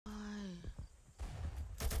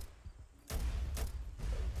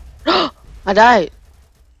I died.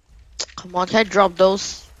 Come on, can I drop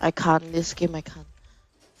those? I can't. In this game, I can't.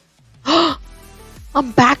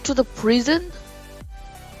 I'm back to the prison.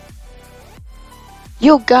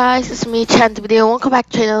 Yo guys, it's me, Enchanted, and welcome back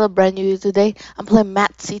to another brand new video. Today, I'm playing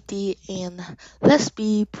Mad City and let's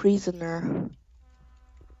be prisoner.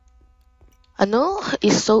 I know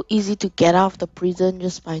it's so easy to get out of the prison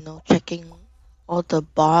just by checking all the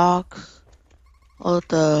box, all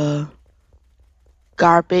the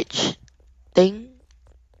garbage thing,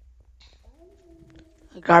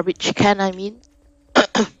 garbage can. I mean,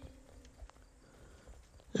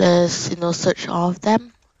 let's search all of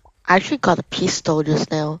them. I actually got a pistol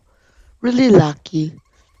just now. Really lucky.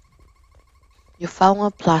 You found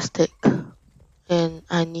one plastic, and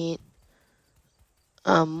I need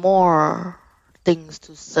more things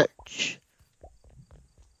to search.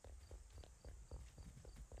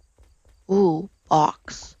 Ooh,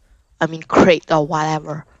 box. I mean crate or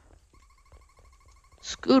whatever.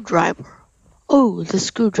 Screwdriver. Oh, the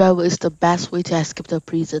screwdriver is the best way to escape the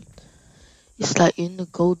prison. It's like you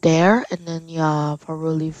go there and then you're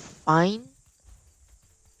probably fine.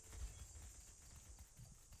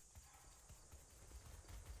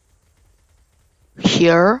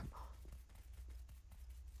 Here.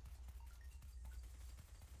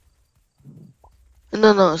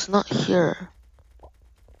 No, it's not here.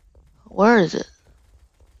 Where is it?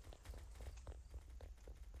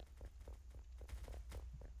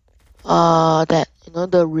 That,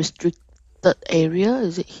 the restricted area,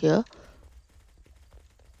 is it here?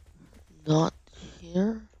 Not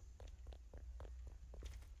here.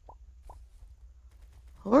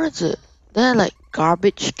 Where is it? There like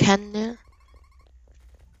garbage can there?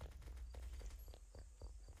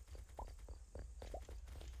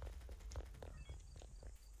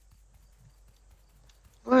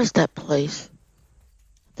 Where is that place?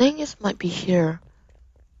 I think it might be here.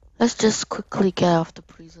 Let's just quickly get out of the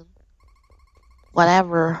prison.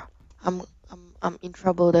 Whatever. I'm in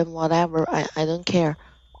trouble then whatever. I don't care.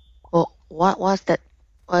 Well, what's that?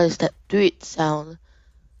 What is that tweet sound?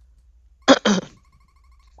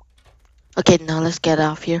 Okay, now let's get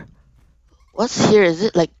out of here. What's here? Is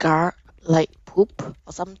it like poop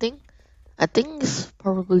or something? I think it's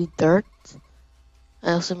probably dirt.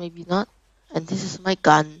 I also maybe not. And this is my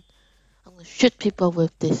gun. I'm gonna shoot people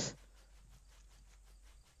with this.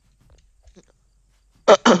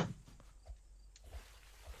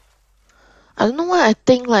 I don't know why I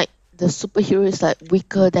think like the superhero is like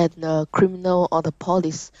weaker than the criminal or the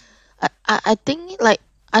police. I think like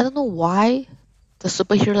I don't know why the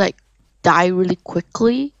superhero like die really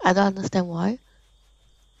quickly. I don't understand why.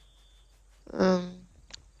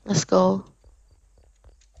 Let's go.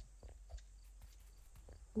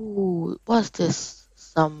 Ooh, what's this?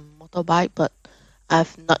 Some motorbike, but I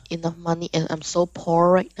have not enough money and I'm so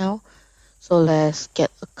poor right now. So let's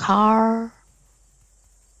get a car.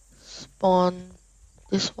 Spawn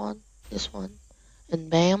this one, and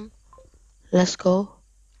bam. Let's go.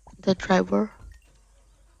 The driver.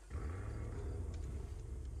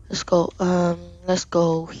 Let's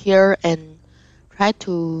go here and try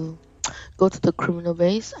to go to the criminal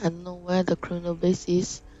base. I don't know where the criminal base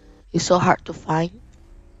is. It's so hard to find.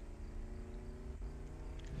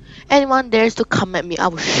 Anyone dares to come at me, I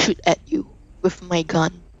will shoot at you with my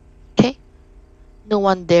gun. Okay? No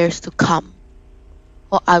one dares to come,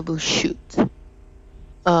 or I will shoot.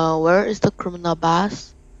 Where is the criminal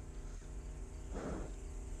base? I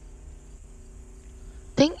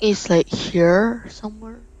think it's like here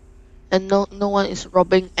somewhere. And no one is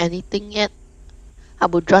robbing anything yet. I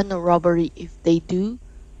will join a robbery if they do.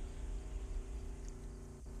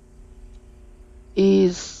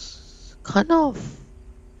 Is kind of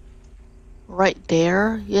right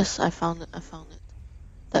there. Yes, I found it.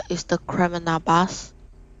 That is the criminal bus.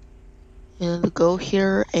 And go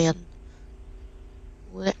here and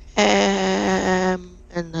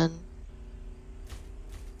and then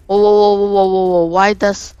whoa, why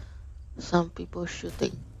does some people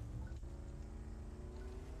shooting?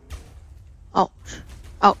 Ouch.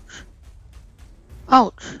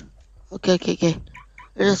 Okay.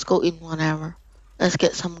 Let's just go in whatever. Let's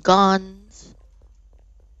get some guns.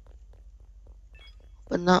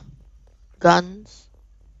 But not guns.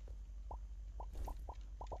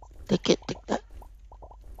 Take that.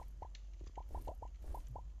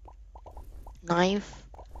 Knife.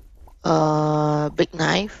 Big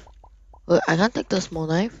knife. Wait, I can't take the small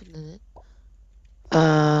knife.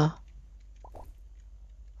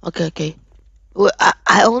 Okay. Wait,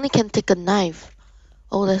 I only can take a knife.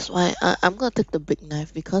 Oh, that's why I'm gonna take the big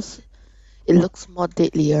knife because it looks more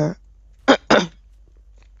deadlier.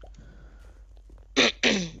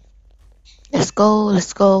 Let's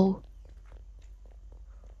go.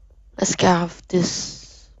 Let's get off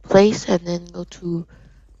this place and then go to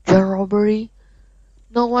the robbery.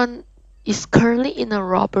 No one is currently in a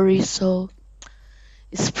robbery, so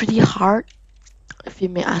it's pretty hard, if you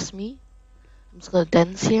may ask me. I'm just gonna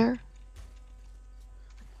dance here.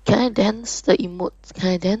 Can I dance the emotes? Can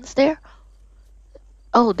I dance there?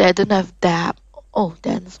 Oh, they don't have dab. Oh,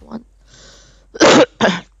 dance one.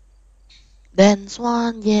 Dance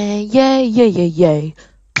one, yay, yay, yay, yay, yay.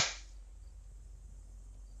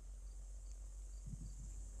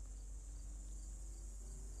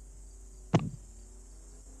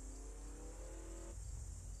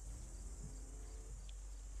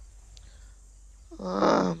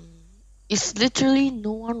 Um, is literally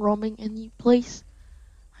no one roaming any place?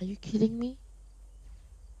 Are you kidding me?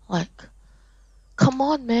 Like, come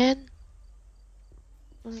on, man.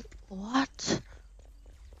 What?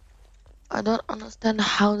 I don't understand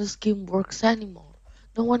how this game works anymore.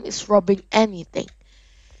 No one is robbing anything.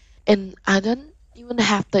 And I don't even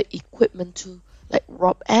have the equipment to like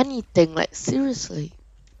rob anything. Like seriously.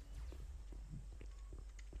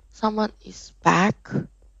 Someone is back.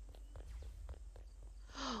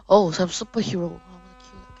 Oh, some superhero. I wanna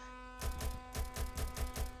kill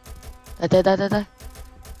that guy. Die, die, die, die, die.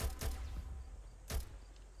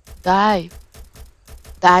 Die.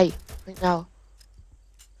 Die. Right now.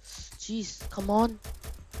 Jeez, come on.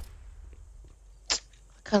 I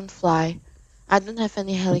can't fly. I don't have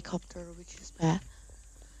any helicopter, which is bad.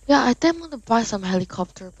 Yeah, I think I'm gonna buy some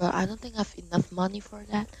helicopter, but I don't think I have enough money for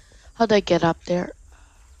that. How do I get up there?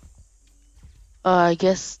 I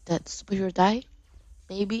guess that superhero die?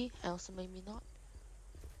 Maybe, also maybe not.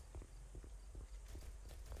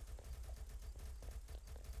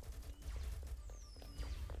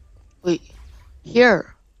 Wait,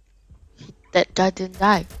 here. That guy didn't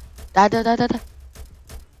die. Die, die, die, die, die.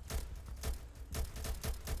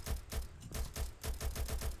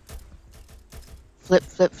 Flip,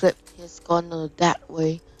 flip, flip. He's gone that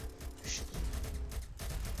way.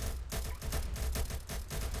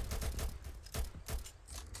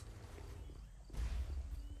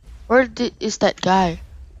 Is that guy?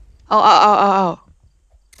 Oh, ow, ow, ow, ow.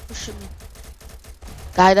 Who shoot me?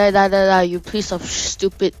 Die, die, die, die, die, you piece of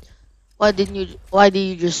stupid. Why did you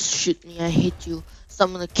just shoot me? I hate you. So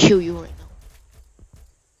I'm gonna kill you right now.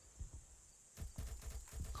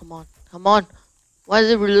 Come on, come on. Why is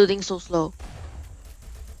it reloading so slow?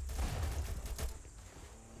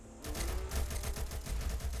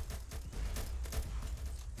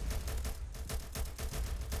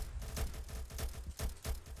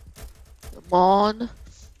 Come on.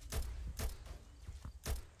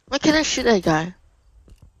 Why can't I shoot that guy?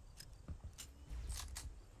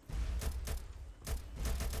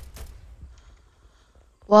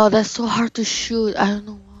 Wow, that's so hard to shoot. I don't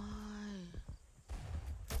know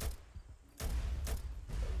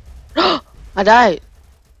why. I died.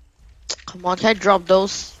 Come on, can I drop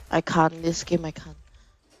those? I can't. In this game, I can't.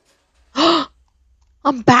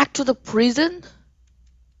 I'm back to the prison?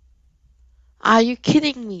 Are you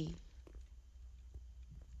kidding me?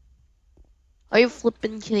 Are you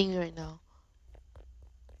flipping kidding me right now?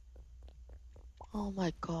 Oh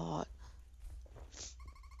my god.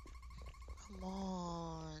 Come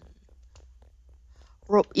on.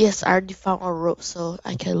 Rope. Yes, I already found a rope, so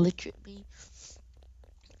I can literally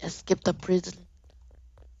escape the prison.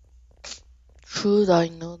 Through the,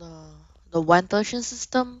 the ventilation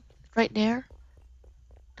system right there.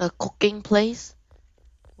 The cooking place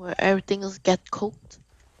where everything is get cooked.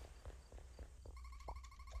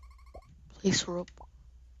 Place rope.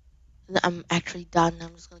 And I'm actually done.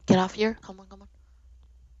 I'm just gonna get off here. Come on, come on.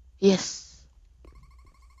 Yes.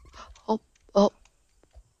 Oh, oh,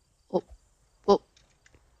 oh, oh.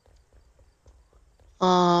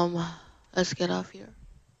 Let's get off here.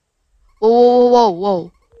 Whoa, whoa, whoa,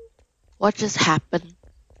 whoa. What just happened?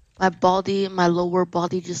 My lower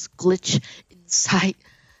body just glitched inside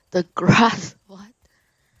the grass. What?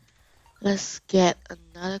 Let's get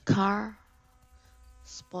another car.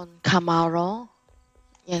 Spawn Camaro.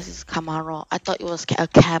 Yes, it's Camaro. I thought it was a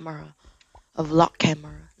camera. A vlog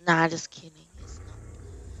camera. Nah, just kidding. It's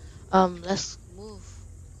not. Let's move.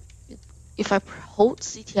 If I hold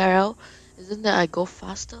CTRL, isn't that I go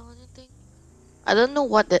faster or anything? I don't know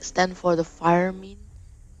what that stands for. The fire mean.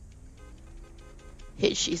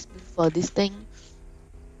 H is mean for this thing.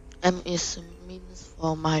 M is means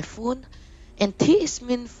for my phone. And T is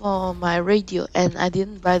mean for my radio. And I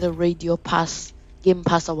didn't buy the radio pass, game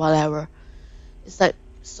pass or whatever. It's like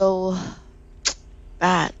so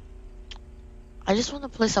bad. I just want to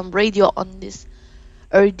play some radio on this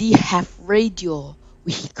already have radio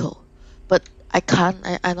vehicle, but I can't.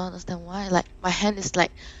 I don't understand why. Like my hand is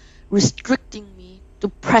like restricting me to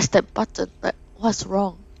press that button. Like, what's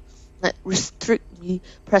wrong? Like, restrict me,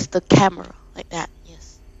 press the camera like that.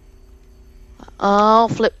 Yes. Oh,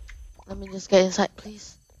 flip. Let me just get inside,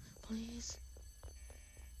 please. Please.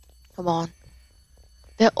 Come on.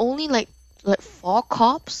 There are only like 4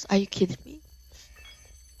 cops. Are you kidding me?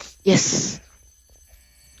 Yes.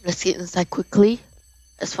 Let's get inside quickly,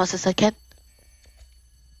 as fast as I can.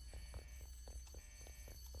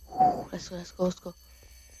 Let's go, let's go.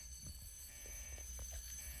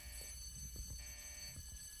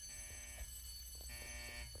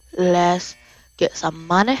 Let's get some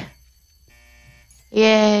money.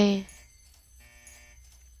 Yay.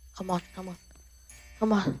 Come on, come on.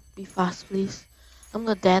 Come on, be fast, please. I'm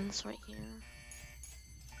gonna dance right here.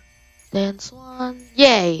 Dance 1.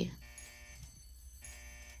 Yay.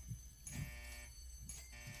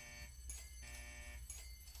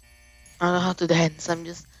 I don't know how to dance. I'm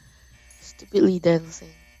just stupidly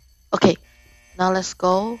dancing. Okay, now let's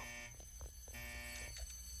go.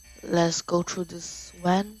 Let's go through this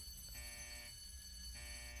van.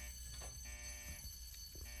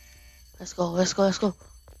 Let's go, let's go, let's go.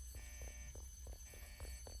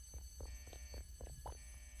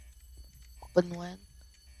 Open van.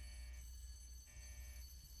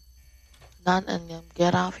 Done, and then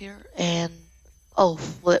get out of here. And oh,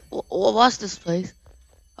 what was this place?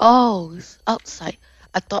 Oh, it's outside.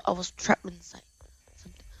 I thought I was trapped inside.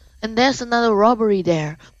 And there's another robbery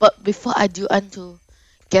there. But before I do, I need to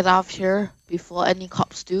get out of here before any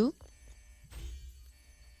cops do.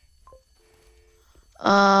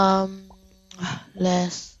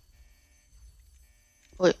 Let's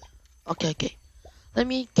wait. Okay. Let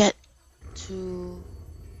me get to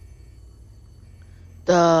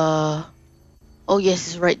the. Oh yes,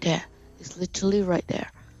 it's right there. It's literally right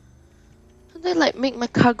there. And they like make my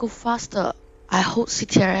car go faster. I hold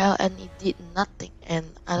CTRL and it did nothing, and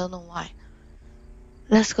I don't know why.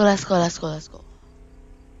 Let's go.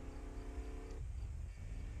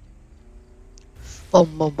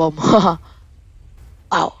 Boom.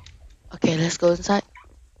 Ow. Okay, let's go inside.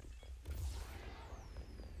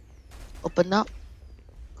 Open up.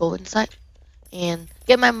 Go inside. And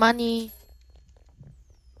get my money.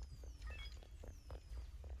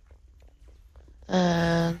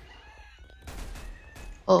 And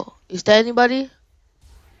oh, is there anybody?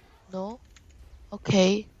 No?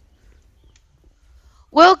 Okay.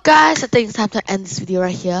 Well guys, I think it's time to end this video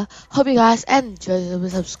right here. Hope you guys enjoyed it.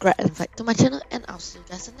 Subscribe and like to my channel, and I'll see you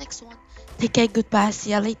guys in the next one. Take care, goodbye,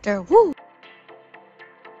 see ya later. Woo!